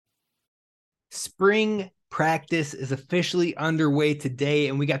Spring practice is officially underway today,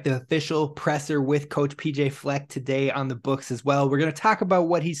 and we got the official presser with Coach PJ Fleck today on the books as well. We're going to talk about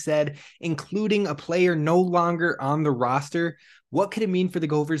what he said, including a player no longer on the roster. What could it mean for the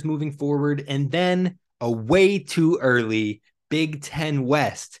Gophers moving forward? And then a way too early Big Ten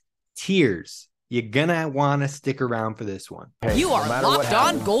West tiers. You're going to want to stick around for this one. Hey, you are Locked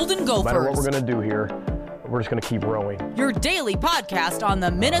On Golden Gophers. No matter what we're going to do here, we're just going to keep rowing. Your daily podcast on the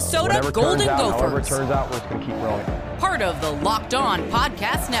Minnesota Golden Gophers. However it turns out, we're just going to keep rowing. Part of the Locked On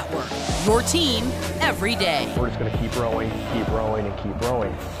Podcast Network. Your team every day. We're just going to keep rowing, and keep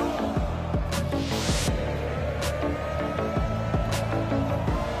rowing.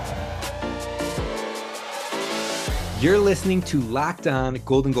 You're listening to Locked On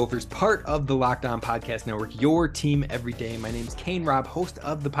Golden Gophers, part of the Locked On Podcast Network, your team every day. My name is Kane Robb, host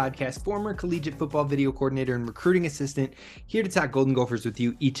of the podcast, former collegiate football video coordinator and recruiting assistant, here to talk Golden Gophers with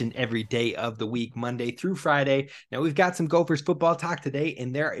you each and every day of the week, Monday through Friday. Now, we've got some Gophers football talk today,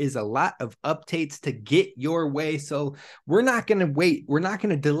 and there is a lot of updates to get your way, so we're not going to wait. We're not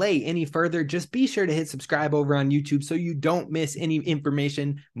going to delay any further. Just be sure to hit subscribe over on YouTube so you don't miss any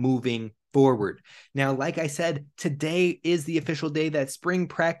information moving forward. Now, like I said, today is the official day that spring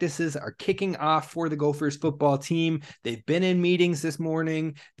practices are kicking off for the Gophers football team. They've been in meetings this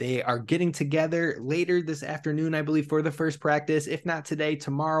morning. They are getting together later this afternoon, I believe, for the first practice. If not today,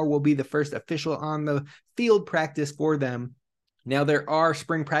 tomorrow will be the first official on the field practice for them. Now, there are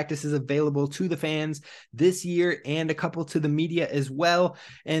spring practices available to the fans this year and a couple to the media as well.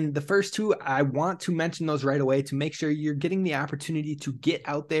 And the first two, I want to mention those right away to make sure you're getting the opportunity to get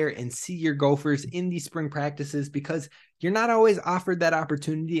out there and see your Gophers in these spring practices, because you're not always offered that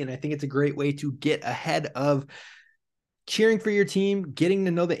opportunity. And I think it's a great way to get ahead of cheering for your team, getting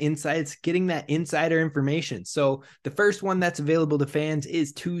to know the insights, getting that insider information. So the first one that's available to fans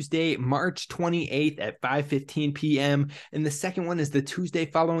is Tuesday, March 28th at 5:15 p.m. And the second one is the Tuesday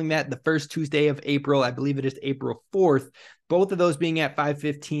following that, the first Tuesday of April. I believe it is April 4th. Both of those being at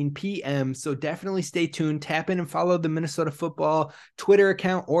 5:15 p.m. So definitely stay tuned. Tap in and follow the Minnesota football Twitter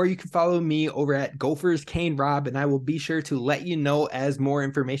account, or you can follow me over at Gophers Kane Robb, and I will be sure to let you know as more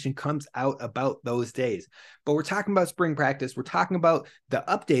information comes out about those days. But we're talking about spring practice. We're talking about the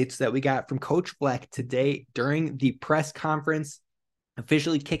updates that we got from Coach Fleck today during the press conference,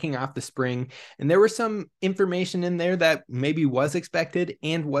 officially kicking off the spring. And there was some information in there that maybe was expected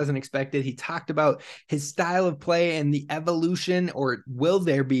and wasn't expected. He talked about his style of play and the evolution, or will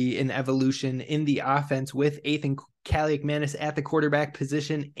there be an evolution in the offense with Ethan Kaliakmanis at the quarterback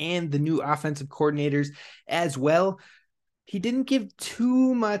position and the new offensive coordinators as well. He didn't give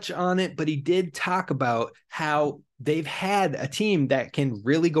too much on it, but he did talk about how they've had a team that can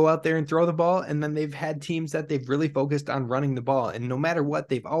really go out there and throw the ball, and then they've had teams that they've really focused on running the ball. And no matter what,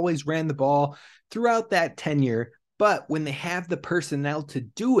 they've always ran the ball throughout that tenure. But when they have the personnel to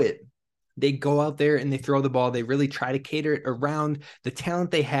do it, they go out there and they throw the ball. They really try to cater it around the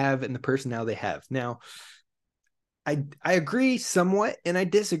talent they have and the personnel they have. Now, I agree somewhat, and I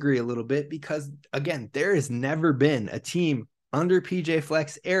disagree a little bit, because again, there has never been a team under PJ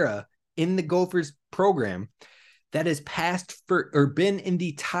Fleck's era in the Gophers program that has passed for or been in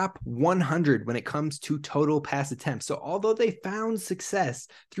the top 100 when it comes to total pass attempts. So although they found success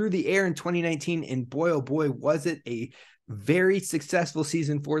through the air in 2019, and boy, oh boy, was it a very successful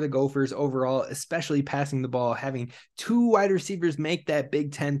season for the Gophers overall, especially passing the ball, having two wide receivers make that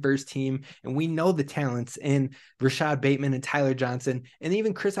Big Ten first team. And we know the talents in Rashad Bateman and Tyler Johnson, and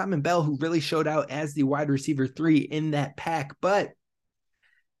even Chris Ottman-Bell, who really showed out as the wide receiver 3 in that pack. But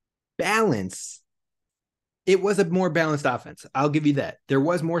balance, it was a more balanced offense. I'll give you that. There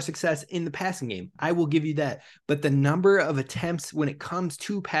was more success in the passing game. I will give you that. But the number of attempts when it comes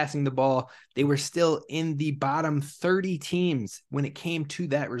to passing the ball, they were still in the bottom 30 teams when it came to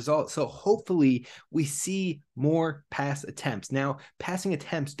that result. So hopefully we see more pass attempts. Now, passing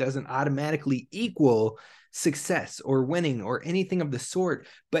attempts doesn't automatically equal success or winning or anything of the sort.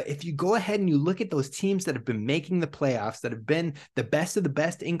 But if you go ahead and you look at those teams that have been making the playoffs, that have been the best of the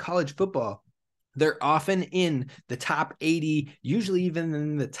best in college football, they're often in the top 80, usually even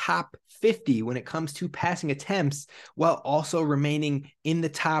in the top 50 when it comes to passing attempts, while also remaining in the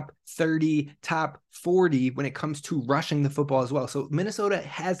top 30, top 40 when it comes to rushing the football as well. So Minnesota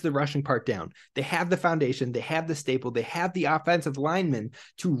has the rushing part down. They have the foundation, they have the staple, they have the offensive linemen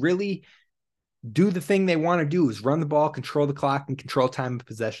to really do the thing they want to do, is run the ball, control the clock, and control time of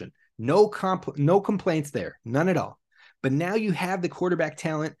possession. No complaints there, none at all. But now you have the quarterback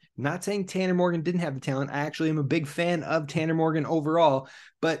talent. Not saying Tanner Morgan didn't have the talent. I actually am a big fan of Tanner Morgan overall,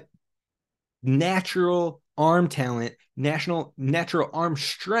 but natural arm talent, natural arm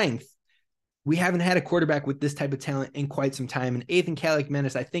strength we haven't had a quarterback with this type of talent in quite some time. And Ethan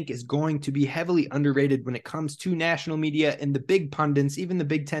Kaliakmanis, I think, is going to be heavily underrated when it comes to national media and the big pundits, even the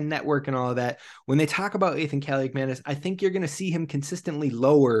Big Ten Network and all of that. When they talk about Ethan Kaliakmanis, I think you're going to see him consistently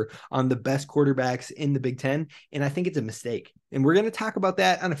lower on the best quarterbacks in the Big Ten. And I think it's a mistake. And we're going to talk about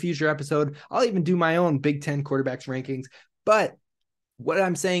that on a future episode. I'll even do my own Big Ten quarterbacks rankings. But what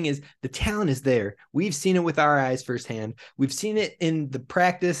I'm saying is the talent is there. We've seen it with our eyes firsthand. We've seen it in the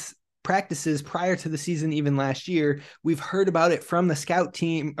practices prior to the season, even last year. We've heard about it from the scout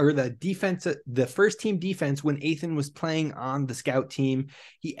team or the defense, the first team defense when Ethan was playing on the scout team.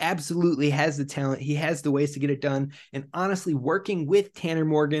 He absolutely has the talent. He has the ways to get it done. And honestly, working with Tanner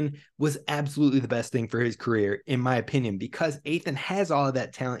Morgan was absolutely the best thing for his career, in my opinion, because Ethan has all of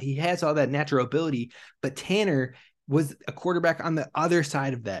that talent. He has all that natural ability, but Tanner was a quarterback on the other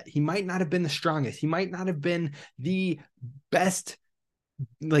side of that. He might not have been the strongest. He might not have been the best,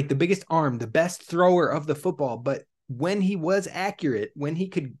 like the biggest arm, the best thrower of the football. But when he was accurate, when he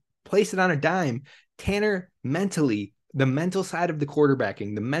could place it on a dime, Tanner mentally, the mental side of the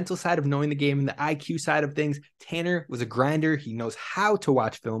quarterbacking, the mental side of knowing the game and the IQ side of things, Tanner was a grinder. He knows how to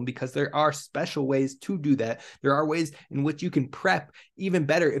watch film because there are special ways to do that. There are ways in which you can prep even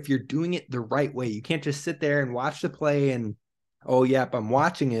better if you're doing it the right way. You can't just sit there and watch the play and, oh, yep, I'm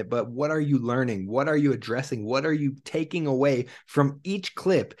watching it, but what are you learning? What are you addressing? What are you taking away from each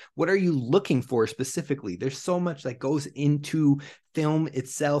clip? What are you looking for specifically? There's so much that goes into film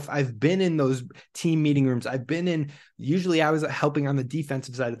itself. I've been in those team meeting rooms. Usually I was helping on the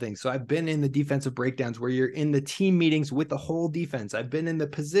defensive side of things. So I've been in the defensive breakdowns where you're in the team meetings with the whole defense. I've been in the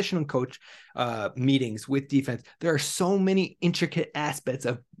positional coach meetings with defense. There are so many intricate aspects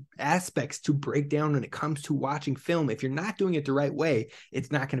to break down when it comes to watching film. If you're not doing it the right way,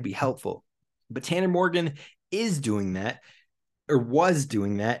 it's not going to be helpful. But Tanner Morgan is doing that, or was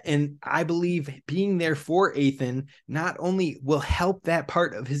doing that. And I believe being there for Ethan not only will help that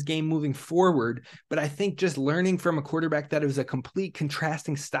part of his game moving forward, but I think just learning from a quarterback that is a complete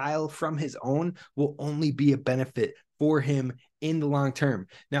contrasting style from his own will only be a benefit for him in the long term.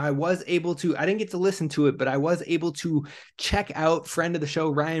 Now, I didn't get to listen to it, but I was able to check out friend of the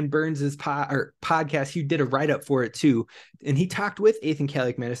show, Ryan Burns' podcast. He did a write-up for it too. And he talked with Ethan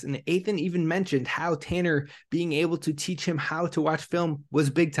Kaliakmanis, and Ethan even mentioned how Tanner being able to teach him how to watch film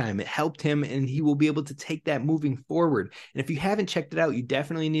was big time. It helped him, and he will be able to take that moving forward. And if you haven't checked it out, you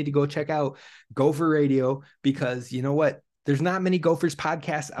definitely need to go check out Gopher Radio, because you know what? There's not many Gophers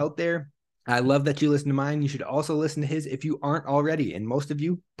podcasts out there. I love that you listen to mine. You should also listen to his if you aren't already. And most of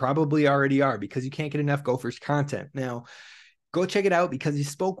you probably already are, because you can't get enough Gophers content. Now, go check it out, because he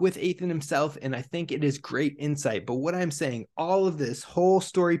spoke with Ethan himself, and I think it is great insight. But what I'm saying, all of this whole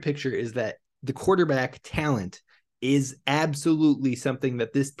story picture is that the quarterback talent is absolutely something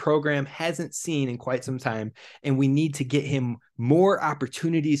that this program hasn't seen in quite some time. And we need to get him more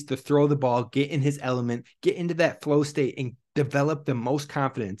opportunities to throw the ball, get in his element, get into that flow state, and develop the most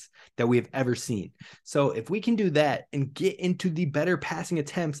confidence that we have ever seen. So if we can do that and get into the better passing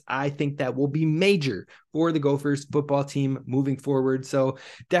attempts, I think that will be major for the Gophers football team moving forward. So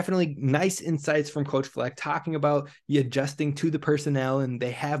definitely nice insights from Coach Fleck talking about the adjusting to the personnel, and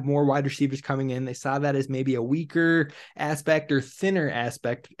they have more wide receivers coming in. They saw that as maybe a weaker aspect or thinner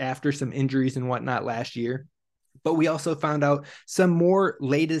aspect after some injuries and whatnot last year. But we also found out some more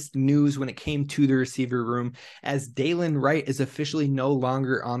latest news when it came to the receiver room, as Dalen Wright is officially no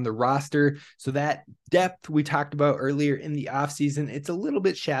longer on the roster. So that depth we talked about earlier in the offseason, it's a little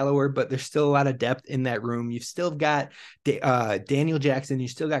bit shallower, but there's still a lot of depth in that room. You've still got Daniel Jackson. You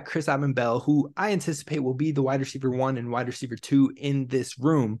still got Chris Bell, who I anticipate will be the wide receiver 1 and wide receiver 2 in this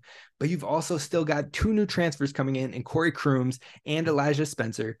room. But you've also still got 2 new transfers coming in Corey Crooms and Elijah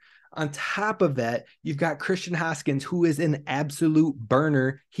Spencer. On top of that, you've got Christian Hoskins, who is an absolute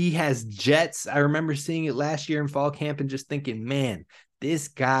burner. He has jets. I remember seeing it last year in fall camp and just thinking, man, this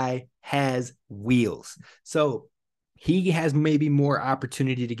guy has wheels. So he has maybe more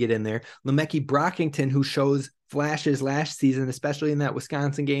opportunity to get in there. Lemeki Brockington, who shows flashes last season, especially in that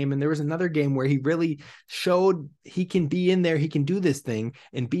Wisconsin game. And there was another game where he really showed he can be in there. He can do this thing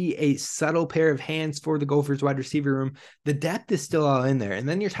and be a subtle pair of hands for the Gophers wide receiver room. The depth is still all in there. And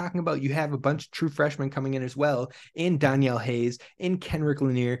then you're talking about, you have a bunch of true freshmen coming in as well, in Danielle Hayes, in Kenrick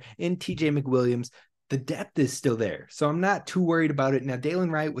Lanier, in TJ McWilliams. The depth is still there. So I'm not too worried about it. Now,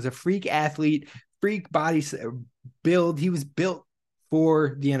 Dalen Wright was a freak athlete, freak body build. He was built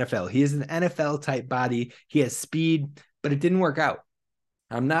for the NFL. He is an NFL type body. He has speed, but it didn't work out.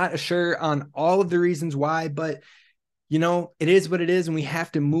 I'm not sure on all of the reasons why, but It is what it is, and we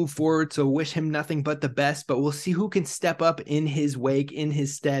have to move forward. So wish him nothing but the best, but we'll see who can step up in his wake, in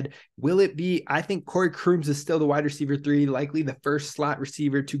his stead. Will it be, I think Corey Crooms is still the wide receiver 3, likely the first slot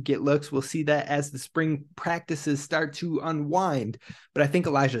receiver to get looks. We'll see that as the spring practices start to unwind, but I think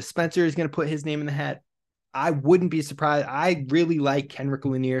Elijah Spencer is going to put his name in the hat. I wouldn't be surprised. I really like Kenrick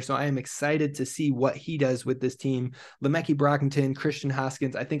Lanier, so I am excited to see what he does with this team. Lemeki Brockington, Christian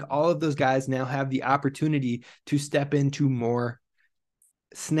Hoskins, I think all of those guys now have the opportunity to step into more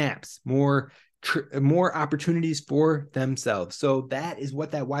snaps, more opportunities for themselves. So that is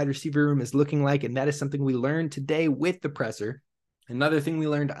what that wide receiver room is looking like, and that is something we learned today with the presser. Another thing we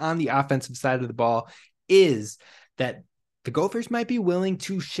learned on the offensive side of the ball is that the Gophers might be willing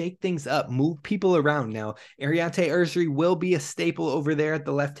to shake things up, move people around. Now, Ariante Ursary will be a staple over there at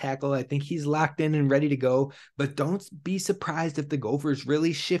the left tackle. I think he's locked in and ready to go, but don't be surprised if the Gophers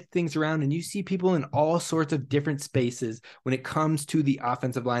really shift things around and you see people in all sorts of different spaces when it comes to the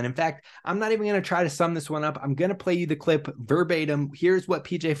offensive line. In fact, I'm not even going to try to sum this one up. I'm going to play you the clip verbatim. Here's what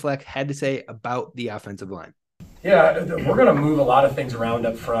PJ Fleck had to say about the offensive line. Yeah, we're going to move a lot of things around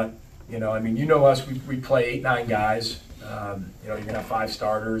up front. Us, we play 8-9 guys. You're going to have 5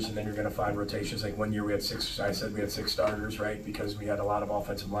 starters, and then you're going to find rotations. Like one year we had 6, I said we had 6 starters, right, because we had a lot of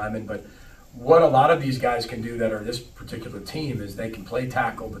offensive linemen. But what a lot of these guys can do that are this particular team is they can play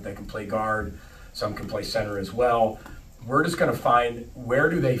tackle, but they can play guard. Some can play center as well. We're just going to find where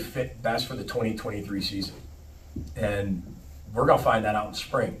do they fit best for the 2023 season. And we're going to find that out in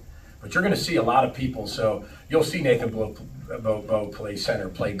spring. But you're going to see a lot of people. So you'll see Nathan Bowe play center,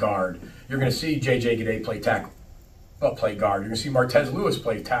 play guard. You're going to see J.J. Gade play tackle, but play guard. You're going to see Martez Lewis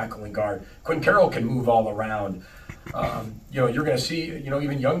play tackle and guard. Quinn Carroll can move all around. You're going to see,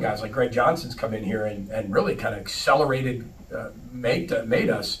 even young guys like Greg Johnson's come in here and really kind of accelerated, made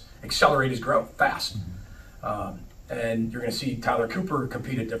us accelerate his growth fast. And you're going to see Tyler Cooper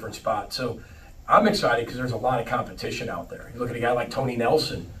compete at different spots. So I'm excited because there's a lot of competition out there. You look at a guy like Tony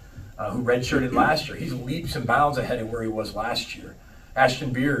Nelson, who redshirted last year. He's leaps and bounds ahead of where he was last year.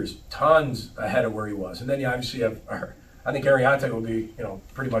 Ashton Beers, tons ahead of where he was. And then you obviously have, I think Ariante will be,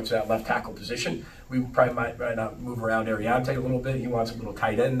 pretty much that left tackle position. We probably might not move around Ariante a little bit. He wants a little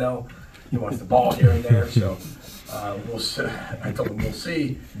tight end though. He wants the ball here and there. So we'll see. I told him we'll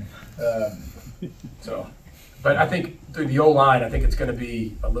see. But I think through the O-line, I think it's going to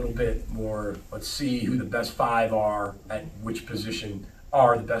be a little bit more, let's see who the best 5 are at which position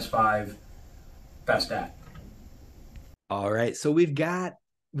are the best 5 best at. All right. So we've got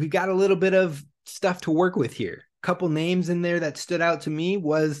a little bit of stuff to work with here. A couple names in there that stood out to me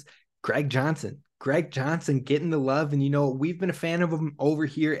was Greg Johnson. Greg Johnson getting the love. And, we've been a fan of him over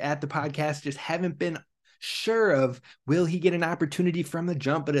here at the podcast, just haven't been sure of will he get an opportunity from the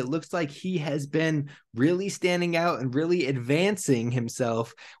jump, but it looks like he has been really standing out and really advancing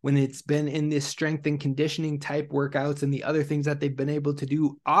himself when it's been in this strength and conditioning type workouts and the other things that they've been able to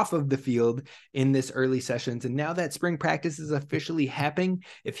do off of the field in this early sessions. And now that spring practice is officially happening,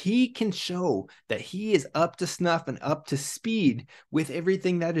 if he can show that he is up to snuff and up to speed with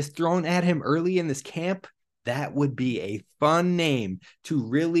everything that is thrown at him early in this camp, that would be a fun name to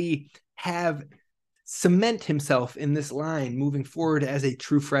really have cement himself in this line moving forward as a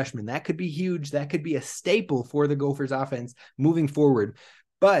true freshman. That could be huge. That could be a staple for the Gophers offense moving forward.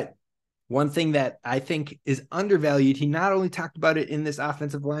 But one thing that I think is undervalued, he not only talked about it in this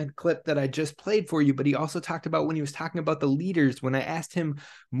offensive line clip that I just played for you, but he also talked about when he was talking about the leaders, when I asked him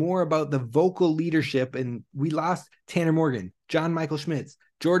more about the vocal leadership, and we lost Tanner Morgan, John Michael Schmitz,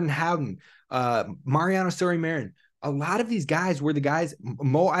 Jordan Howden, Mariano Sori-Marin. A lot of these guys were the guys,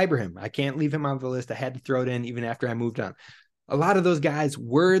 Mo Ibrahim, I can't leave him on the list. I had to throw it in even after I moved on. A lot of those guys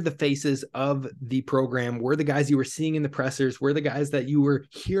were the faces of the program, were the guys you were seeing in the pressers, were the guys that you were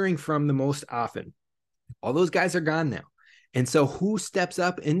hearing from the most often. All those guys are gone now. And so who steps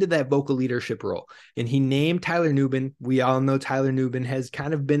up into that vocal leadership role? And he named Tyler Nubin. We all know Tyler Nubin has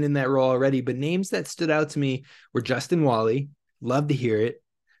kind of been in that role already, but names that stood out to me were Justin Wally. Love to hear it.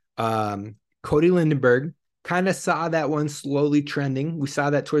 Cody Lindenberg. Kind of saw that one slowly trending. We saw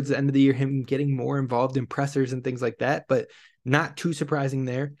that towards the end of the year, him getting more involved in pressers and things like that, but not too surprising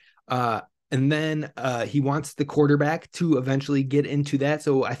there. And then he wants the quarterback to eventually get into that.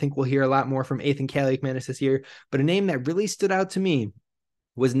 So I think we'll hear a lot more from Ethan Kaliakmanis this year. But a name that really stood out to me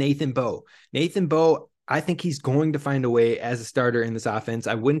was Nathan Bowe. Nathan Bowe, I think he's going to find a way as a starter in this offense.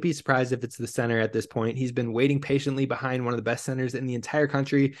 I wouldn't be surprised if it's the center at this point. He's been waiting patiently behind one of the best centers in the entire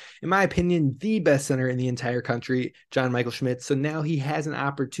country. In my opinion, the best center in the entire country, John Michael Schmitz. So now he has an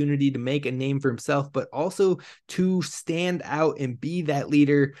opportunity to make a name for himself, but also to stand out and be that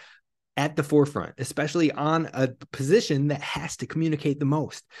leader. at the forefront, especially on a position that has to communicate the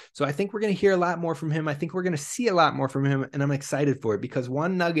most. So I think we're going to hear a lot more from him. I think we're going to see a lot more from him, and I'm excited for it, because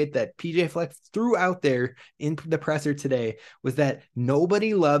one nugget that PJ Fleck threw out there in the presser today was that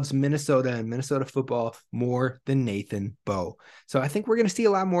nobody loves Minnesota and Minnesota football more than Nathan Bowe. So I think we're going to see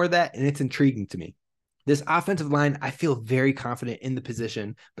a lot more of that, and it's intriguing to me. This offensive line, I feel very confident in the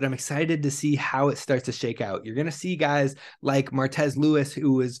position, but I'm excited to see how it starts to shake out. You're going to see guys like Martez Lewis,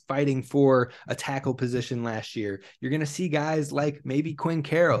 who was fighting for a tackle position last year. You're going to see guys like maybe Quinn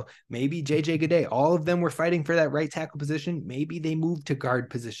Carroll, maybe JJ Godet. All of them were fighting for that right tackle position. Maybe they move to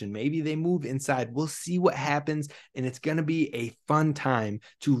guard position. Maybe they move inside. We'll see what happens, and it's going to be a fun time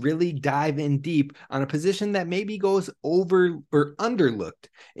to really dive in deep on a position that maybe goes over or underlooked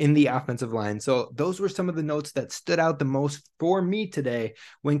in the offensive line. So those were some of the notes that stood out the most for me today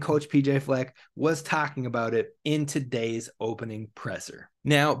when Coach PJ Fleck was talking about it in today's opening presser.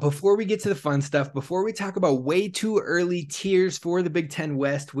 Now, before we get to the fun stuff, before we talk about way too early tiers for the Big Ten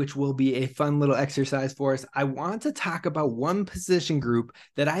West, which will be a fun little exercise for us, I want to talk about one position group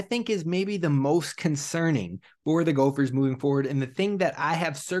that I think is maybe the most concerning for the Gophers moving forward, and the thing that I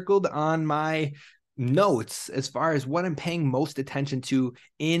have circled on my notes as far as what I'm paying most attention to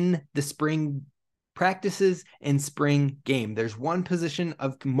in the spring practices and spring game. There's one position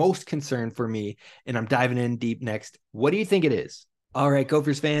of most concern for me, and I'm diving in deep next. What do you think it is? All right,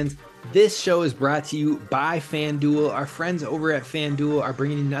 Gophers fans, this show is brought to you by FanDuel. Our friends over at FanDuel are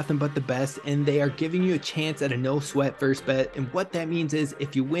bringing you nothing but the best, and they are giving you a chance at a no-sweat first bet. And what that means is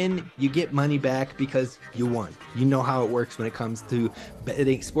if you win, you get money back because you won. You know how it works when it comes to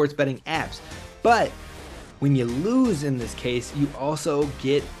betting, sports betting apps. But when you lose in this case, you also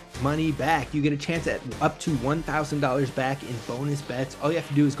get money back. You get a chance at up to $1,000 back in bonus bets. All you have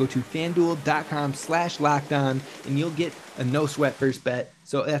to do is go to FanDuel.com/lockedon and you'll get a no sweat first bet.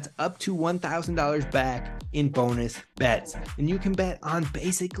 So that's up to $1,000 back in bonus bets. And you can bet on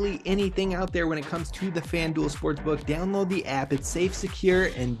basically anything out there when it comes to the FanDuel Sportsbook. Download the app. It's safe, secure,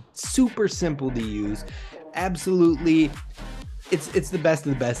 and super simple to use. Absolutely. It's the best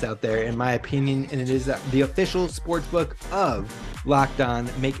of the best out there, in my opinion, and it is the official sportsbook of Locked On.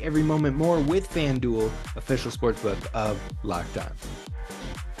 Make every moment more with FanDuel, official sportsbook of Locked On.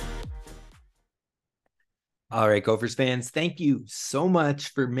 All right, Gophers fans, thank you so much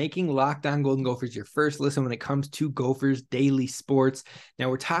for making Locked On Golden Gophers your first listen when it comes to Gophers daily sports. Now,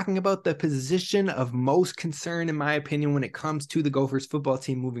 we're talking about the position of most concern, in my opinion, when it comes to the Gophers football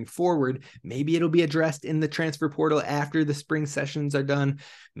team moving forward. Maybe it'll be addressed in the transfer portal after the spring sessions are done.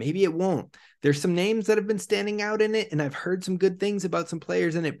 Maybe it won't. There's some names that have been standing out in it, and I've heard some good things about some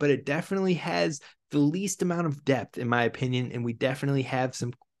players in it, but it definitely has the least amount of depth, in my opinion, and we definitely have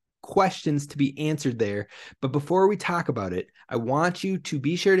some questions to be answered there. But before we talk about it, I want you to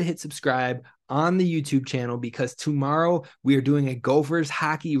be sure to hit subscribe on the YouTube channel, because tomorrow we are doing a Gophers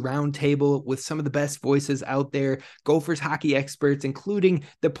hockey roundtable with some of the best voices out there, Gophers hockey experts, including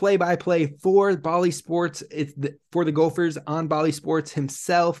the play-by-play for Bally Sports. For the Gophers on Bally Sports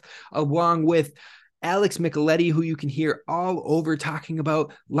himself, along with Alex Micheletti, who you can hear all over talking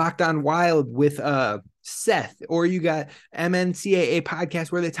about Locked On Wild with Seth, or you got MNCAA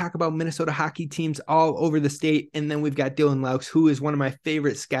podcast where they talk about Minnesota hockey teams all over the state. And then we've got Dylan Laux, who is one of my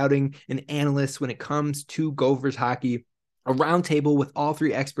favorite scouting and analysts when it comes to Gophers hockey. A roundtable with all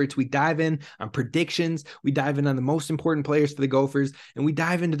three experts. We dive in on predictions. We dive in on the most important players for the Gophers, and we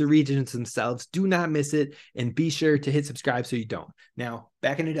dive into the regions themselves. Do not miss it, and be sure to hit subscribe so you don't. Now,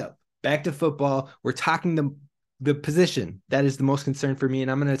 backing it up, back to football. We're talking the position that is the most concern for me, and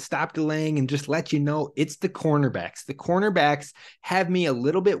I'm going to stop delaying and just let you know it's the cornerbacks. The cornerbacks have me a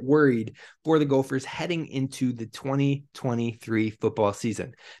little bit worried for the Gophers heading into the 2023 football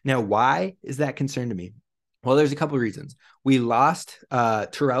season. Now, why is that concern to me? Well, there's a couple of reasons. We lost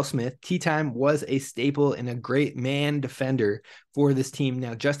Terrell Smith. T-Time was a staple and a great man defender for this team.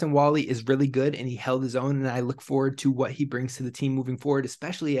 Now, Justin Wally is really good, and he held his own, and I look forward to what he brings to the team moving forward,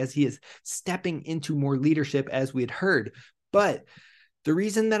 especially as he is stepping into more leadership, as we had heard. But the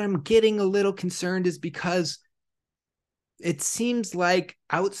reason that I'm getting a little concerned is because it seems like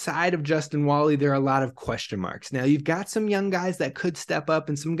outside of Justin Wally, there are a lot of question marks. Now, you've got some young guys that could step up,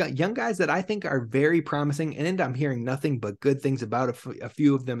 and some young guys that I think are very promising, and I'm hearing nothing but good things about a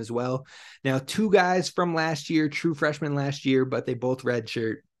few of them as well. Now, two guys from last year, true freshmen last year, but they both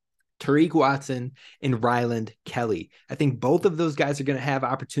redshirt. Tariq Watson and Ryland Kelly. I think both of those guys are going to have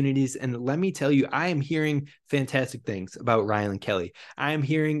opportunities. And let me tell you, I am hearing fantastic things about Ryland Kelly. I am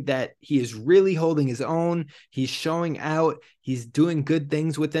hearing that he is really holding his own. He's showing out. He's doing good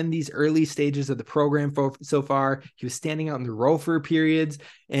things within these early stages of the program so far. He was standing out in the row for periods,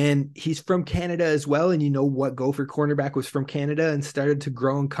 and he's from Canada as well. And you know what Gopher cornerback was from Canada and started to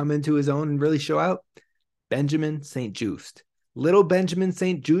grow and come into his own and really show out? Benjamin St-Juste. Little Benjamin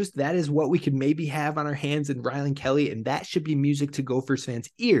St-Juste, that is what we could maybe have on our hands in Ryland Kelly, and that should be music to Gophers fans'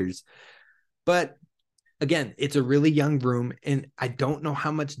 ears. But again, it's a really young room, and I don't know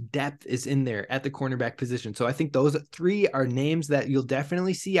how much depth is in there at the cornerback position. So I think those three are names that you'll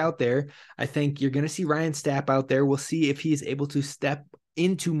definitely see out there. I think you're going to see Ryan Stapp out there. We'll see if he's able to step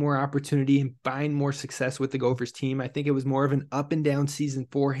into more opportunity and find more success with the Gophers team. I think it was more of an up and down season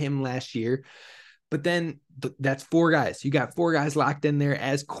for him last year. But then that's four guys. You got four guys locked in there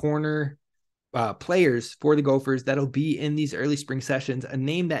as corner players for the Gophers that'll be in these early spring sessions. A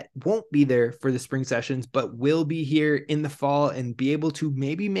name that won't be there for the spring sessions, but will be here in the fall and be able to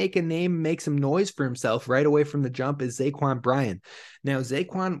maybe make a name, make some noise for himself right away from the jump is Zaquan Bryan. Now,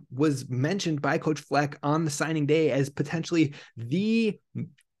 Zaquan was mentioned by Coach Fleck on the signing day as potentially the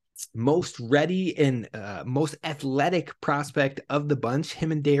most ready and most athletic prospect of the bunch.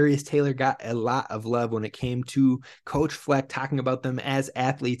 Him and Darius Taylor got a lot of love when it came to Coach Fleck talking about them as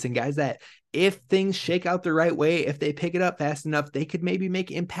athletes and guys that if things shake out the right way, if they pick it up fast enough, they could maybe make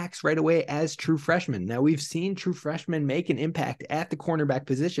impacts right away as true freshmen. Now, we've seen true freshmen make an impact at the cornerback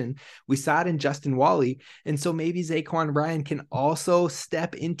position. We saw it in Justin Wally. And so maybe Zaquan Bryan can also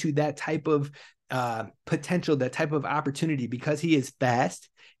step into that type of potential, that type of opportunity, because he is fast.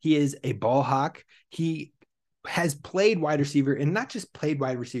 He is a ball hawk. He has played wide receiver, and not just played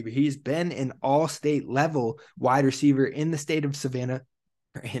wide receiver. He's been an all-state level wide receiver in the state of Savannah,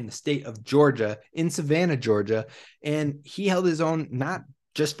 or in the state of Georgia, in Savannah, Georgia. And he held his own, not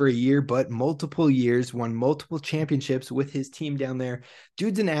just for a year, but multiple years, won multiple championships with his team down there.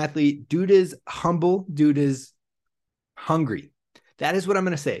 Dude's an athlete. Dude is humble. Dude is hungry. That is what I'm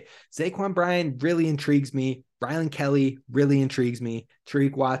going to say. Zaquan Bryan really intrigues me. Ryland Kelly really intrigues me.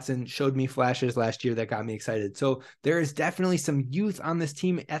 Tariq Watson showed me flashes last year that got me excited. So there is definitely some youth on this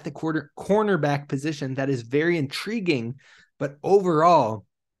team at the cornerback position that is very intriguing. But overall,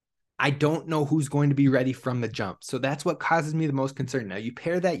 I don't know who's going to be ready from the jump. So that's what causes me the most concern. Now, you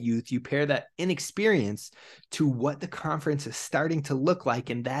pair that youth, you pair that inexperience to what the conference is starting to look like,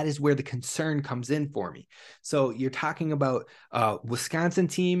 and that is where the concern comes in for me. So you're talking about a Wisconsin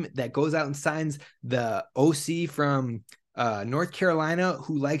team that goes out and signs the OC from North Carolina,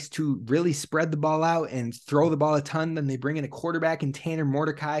 who likes to really spread the ball out and throw the ball a ton. Then they bring in a quarterback in Tanner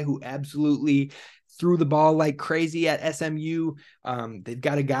Mordecai, who absolutely threw the ball like crazy at SMU. They've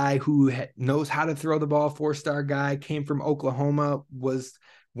got a guy who knows how to throw the ball, 4-star guy, came from Oklahoma, was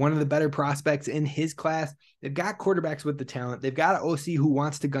one of the better prospects in his class. They've got quarterbacks with the talent. They've got an OC who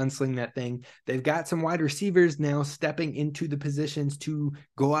wants to gunsling that thing. They've got some wide receivers now stepping into the positions to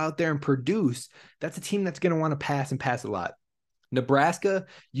go out there and produce. That's a team that's going to want to pass and pass a lot. Nebraska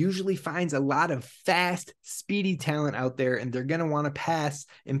usually finds a lot of fast, speedy talent out there, and they're going to want to pass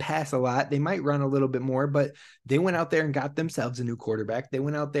and pass a lot. They might run a little bit more, but they went out there and got themselves a new quarterback. They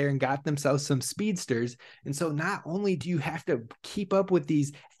went out there and got themselves some speedsters. And so not only do you have to keep up with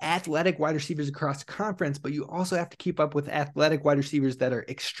these athletic wide receivers across the conference, but you also have to keep up with athletic wide receivers that are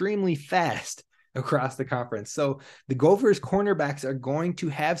extremely fast across the conference. So the Gophers cornerbacks are going to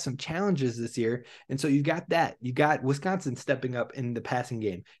have some challenges this year. And so you've got that. You got Wisconsin stepping up in the passing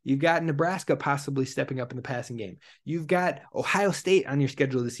game. You've got Nebraska possibly stepping up in the passing game. You've got Ohio State on your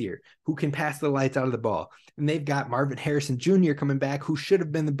schedule this year, who can pass the lights out of the ball. And they've got Marvin Harrison Jr. coming back, who should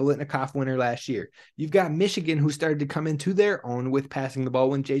have been the Biletnikoff winner last year. You've got Michigan, who started to come into their own with passing the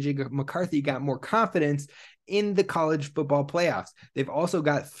ball when J.J. McCarthy got more confidence in the college football playoffs. They've also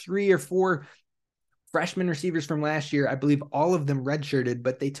got 3 or 4 freshman receivers from last year. I believe all of them redshirted,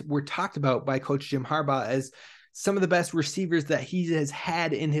 but they were talked about by Coach Jim Harbaugh as some of the best receivers that he has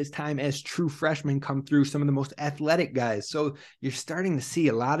had in his time as true freshmen come through, some of the most athletic guys. So you're starting to see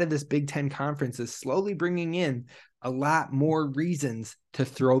a lot of this Big Ten conference is slowly bringing in a lot more reasons to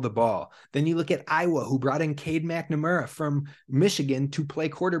throw the ball. Then you look at Iowa, who brought in Cade McNamara from Michigan to play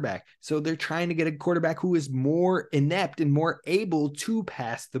quarterback. So they're trying to get a quarterback who is more inept and more able to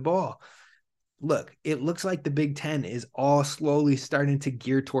pass the ball. Look, it looks like the Big Ten is all slowly starting to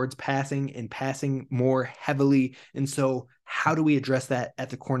gear towards passing and passing more heavily. And so how do we address that at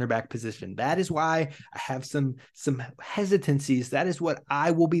the cornerback position? That is why I have some hesitancies. That is what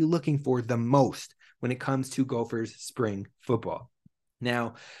I will be looking for the most when it comes to Gophers spring football.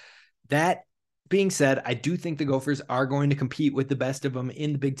 Now, That being said, I do think the Gophers are going to compete with the best of them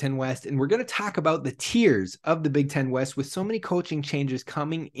in the Big Ten West. And we're going to talk about the tiers of the Big Ten West with so many coaching changes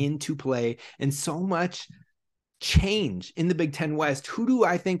coming into play and so much change in the Big Ten West. Who do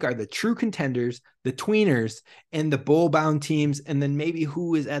I think are the true contenders, the tweeners, and the bowl-bound teams? And then maybe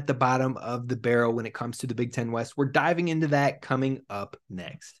who is at the bottom of the barrel when it comes to the Big Ten West? We're diving into that coming up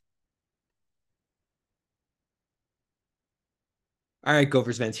next. All right,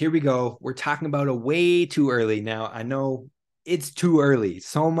 Gophers fans, here we go. We're talking about a way too early. Now, I know it's too early.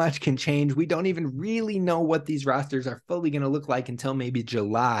 So much can change. We don't even really know what these rosters are fully going to look like until maybe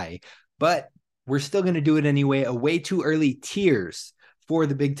July, but we're still going to do it anyway. A way too early tiers for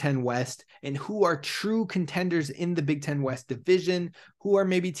the Big Ten West, and who are true contenders in the Big Ten West division, who are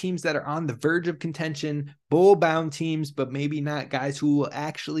maybe teams that are on the verge of contention, bowl-bound teams, but maybe not guys who will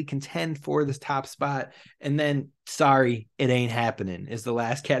actually contend for this top spot. And then, sorry, it ain't happening is the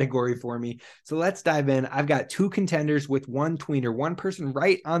last category for me. So let's dive in. I've got two contenders with one tweener, one person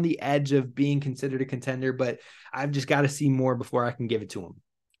right on the edge of being considered a contender, but I've just got to see more before I can give it to them.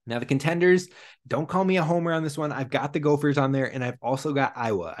 Now, the contenders, don't call me a homer on this one. I've got the Gophers on there, and I've also got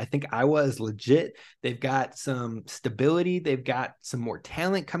Iowa. I think Iowa is legit. They've got some stability. They've got some more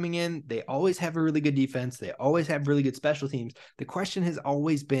talent coming in. They always have a really good defense. They always have really good special teams. The question has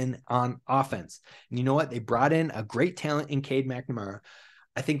always been on offense. And you know what? They brought in a great talent in Cade McNamara.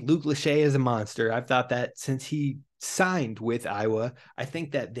 I think Luke Lachey is a monster. I've thought that since he signed with Iowa. I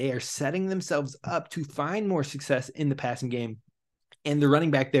think that they are setting themselves up to find more success in the passing game. And the running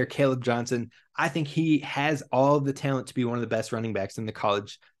back there, Caleb Johnson, I think he has all the talent to be one of the best running backs in the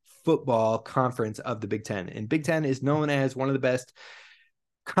college football conference of the Big Ten. And Big Ten is known as one of the best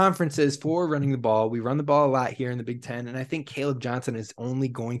conferences for running the ball. We run the ball a lot here in the Big Ten. And I think Caleb Johnson is only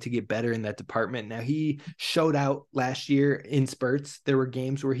going to get better in that department. Now, he showed out last year in spurts. There were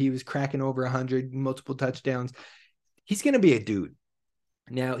games where he was cracking over 100, multiple touchdowns. He's going to be a dude.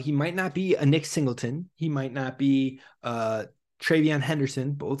 Now, he might not be a Nick Singleton. He might not be Travion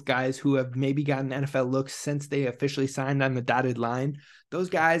Henderson, both guys who have maybe gotten NFL looks since they officially signed on the dotted line.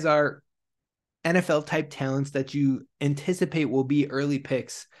 Those guys are NFL type talents that you anticipate will be early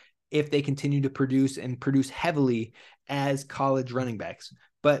picks if they continue to produce and produce heavily as college running backs.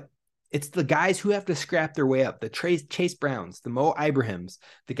 But it's the guys who have to scrap their way up, the Chase Browns, the Mo Ibrahims,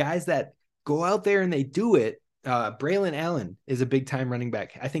 the guys that go out there and they do it. Braylon Allen is a big time running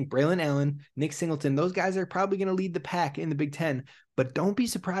back. I think Braylon Allen, Nick Singleton, those guys are probably going to lead the pack in the Big Ten, but don't be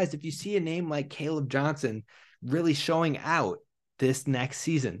surprised if you see a name like Caleb Johnson really showing out this next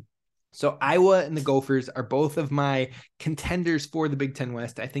season. So Iowa and the Gophers are both of my contenders for the Big Ten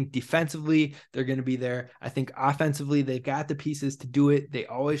West. I think defensively, they're going to be there. I think offensively, they've got the pieces to do it. They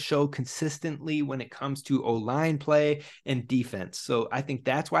always show consistently when it comes to O-line play and defense. So I think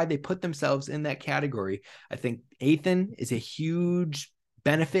that's why they put themselves in that category. I think Athan is a huge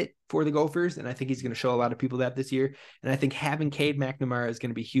benefit for the Gophers, and I think he's going to show a lot of people that this year. And I think having Cade McNamara is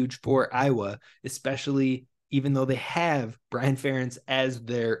going to be huge for Iowa, especially even though they have Brian Ferentz as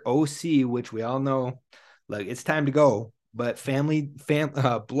their OC, which we all know, like, it's time to go. But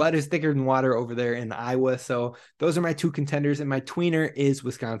blood is thicker than water over there in Iowa. So those are my two contenders, and my tweener is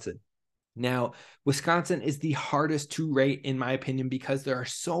Wisconsin. Now, Wisconsin is the hardest to rate, in my opinion, because there are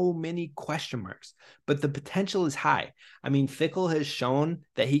so many question marks, but the potential is high. I mean, Fickell has shown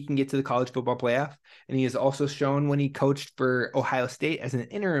that he can get to the college football playoff, and he has also shown when he coached for Ohio State as an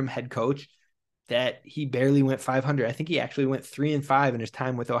interim head coach that he barely went 500. I think he actually went 3-5 in his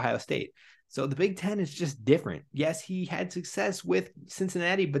time with Ohio State. So the Big Ten is just different. Yes, he had success with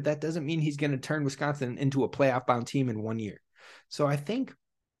Cincinnati, but that doesn't mean he's going to turn Wisconsin into a playoff-bound team in 1 year. So I think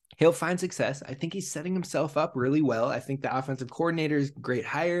he'll find success. I think he's setting himself up really well. I think the offensive coordinator is a great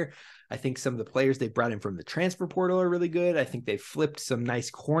hire. I think some of the players they brought in from the transfer portal are really good. I think they flipped some nice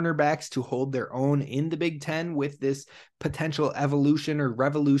cornerbacks to hold their own in the Big Ten with this potential evolution or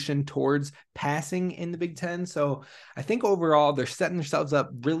revolution towards passing in the Big Ten. So I think overall they're setting themselves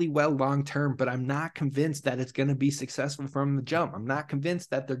up really well long-term, but I'm not convinced that it's going to be successful from the jump. I'm not convinced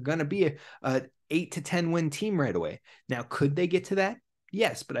that they're going to be a 8 to 10 win team right away. Now, could they get to that?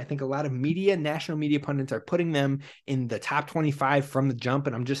 Yes, but I think a lot of national media pundits are putting them in the top 25 from the jump,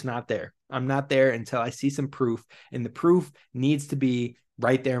 and I'm just not there. I'm not there until I see some proof, and the proof needs to be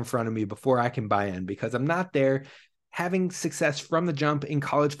right there in front of me before I can buy in, because I'm not there. Having success from the jump in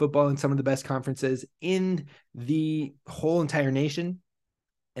college football in some of the best conferences in the whole entire nation,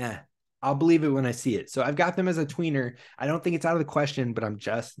 I'll believe it when I see it. So I've got them as a tweener. I don't think it's out of the question, but I'm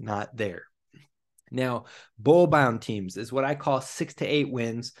just not there. Now, bowl-bound teams is what I call 6 to 8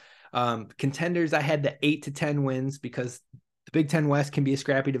 wins. Contenders, I had the 8 to 10 wins because The Big Ten West can be a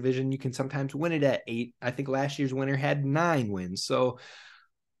scrappy division. You can sometimes win it at 8. I think last year's winner had 9 wins. So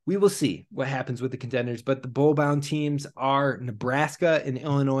we will see what happens with the contenders, but the bowl-bound teams are Nebraska and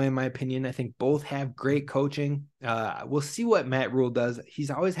Illinois, in my opinion. I think both have great coaching. We'll see what Matt Rule does. He's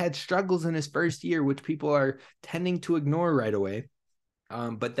always had struggles in his first year, which people are tending to ignore right away.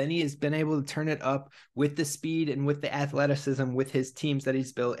 But then he has been able to turn it up with the speed and with the athleticism with his teams that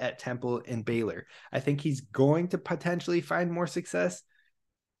he's built at Temple and Baylor. I think he's going to potentially find more success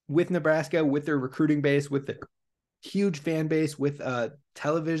with Nebraska, with their recruiting base, with the huge fan base, with a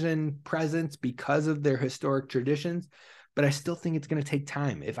television presence because of their historic traditions. But I still think it's going to take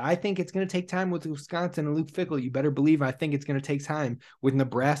time. If I think it's going to take time with Wisconsin and Luke Fickell, you better believe I think it's going to take time with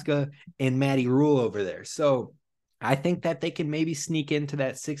Nebraska and Matty Rule over there. So I think that they can maybe sneak into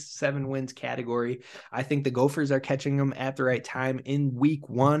that 6-7 wins category. I think the Gophers are catching them at the right time in week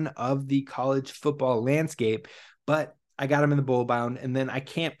 1 of the college football landscape. But I got him in the bowl bound, and then I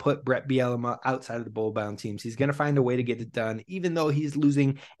can't put Brett Bielema outside of the bowl bound teams. He's going to find a way to get it done, even though he's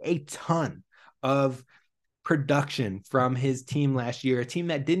losing a ton of production from his team last year, a team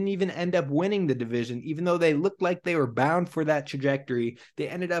that didn't even end up winning the division, even though they looked like they were bound for that trajectory. They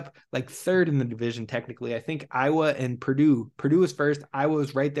ended up like 3rd in the division, technically. I think Iowa and Purdue was first. Iowa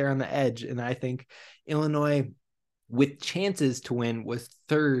was right there on the edge, and I think Illinois, with chances to win, was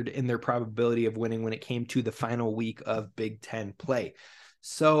 3rd in their probability of winning when it came to the final week of Big Ten play.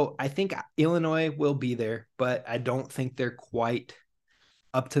 So I think Illinois will be there, but I don't think they're quite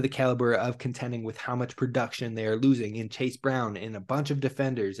up to the caliber of contending with how much production they are losing in Chase Brown and a bunch of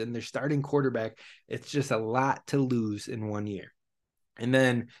defenders and their starting quarterback. It's just a lot to lose in 1 year. And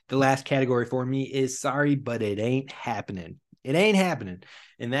then the last category for me is sorry, but it ain't happening. It ain't happening.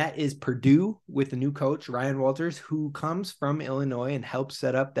 And that is Purdue with the new coach, Ryan Walters, who comes from Illinois and helps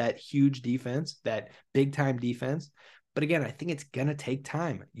set up that huge defense, that big time defense. But again, I think it's going to take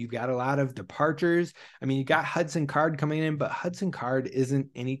time. You've got a lot of departures. I mean, you got Hudson Card coming in, but Hudson Card isn't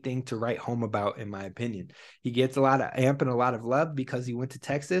anything to write home about, in my opinion. He gets a lot of amp and a lot of love because he went to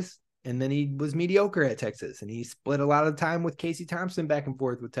Texas, and then he was mediocre at Texas, and he split a lot of time with Casey Thompson back and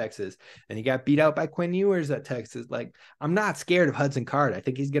forth with Texas, and he got beat out by Quinn Ewers at Texas. Like, I'm not scared of Hudson Card. I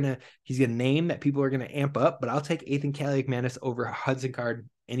think he's gonna name that people are gonna amp up, but I'll take Ethan Kaliakmanis over Hudson Card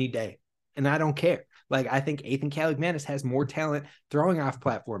any day, and I don't care. Like, I think Ethan Kaliakmanis has more talent throwing off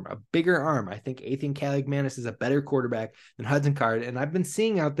platform, a bigger arm. I think Ethan Kaliakmanis is a better quarterback than Hudson Card, and I've been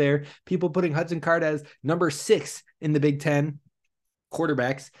seeing out there people putting Hudson Card as number 6 in the Big Ten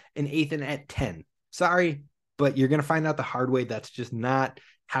quarterbacks and Ethan at 10. Sorry, but you're going to find out the hard way. That's just not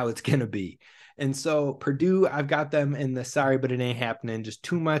how it's going to be. And so Purdue, I've got them in the sorry, but it ain't happening. Just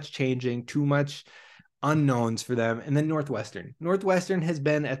too much changing, too much unknowns for them. And then Northwestern has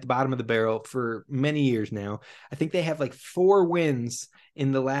been at the bottom of the barrel for many years now. I think they have like 4 wins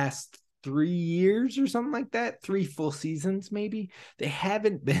in the last 3 years or something like that, 3 full seasons maybe. They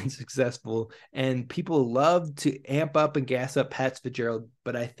haven't been successful, and people love to amp up and gas up Pat Fitzgerald,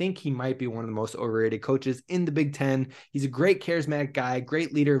 but I think he might be one of the most overrated coaches in the Big Ten. He's a great charismatic guy,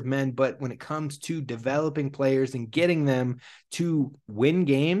 great leader of men, but when it comes to developing players and getting them to win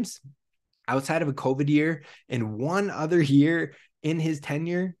games outside of a COVID year and one other year in his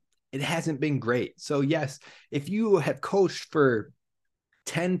tenure, it hasn't been great. So yes, if you have coached for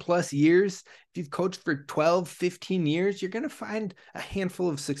 10 plus years, if you've coached for 12, 15 years, you're going to find a handful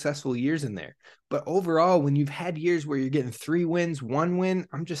of successful years in there. But overall, when you've had years where you're getting 3 wins, 1 win,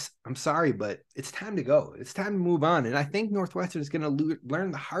 I'm sorry, but it's time to go. It's time to move on. And I think Northwestern is going to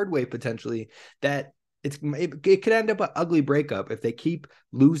learn the hard way, potentially, that it could end up an ugly breakup if they keep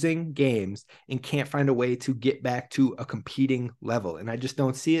losing games and can't find a way to get back to a competing level. And I just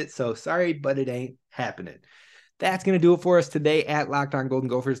don't see it. So sorry, but it ain't happening. That's going to do it for us today at Locked On Golden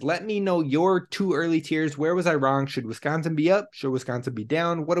Gophers. Let me know your 2 early tiers. Where was I wrong? Should Wisconsin be up? Should Wisconsin be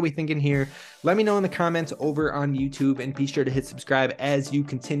down? What are we thinking here? Let me know in the comments over on YouTube, and be sure to hit subscribe as you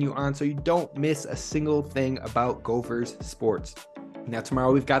continue on so you don't miss a single thing about Gophers sports. Now,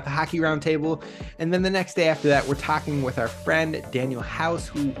 tomorrow we've got the Hockey Roundtable, and then the next day after that, we're talking with our friend Daniel House,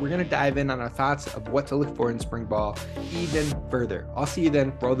 who we're going to dive in on our thoughts of what to look for in spring ball even further. I'll see you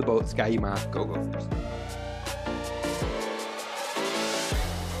then. Roll the boat. Sky Yuma. Go Gophers.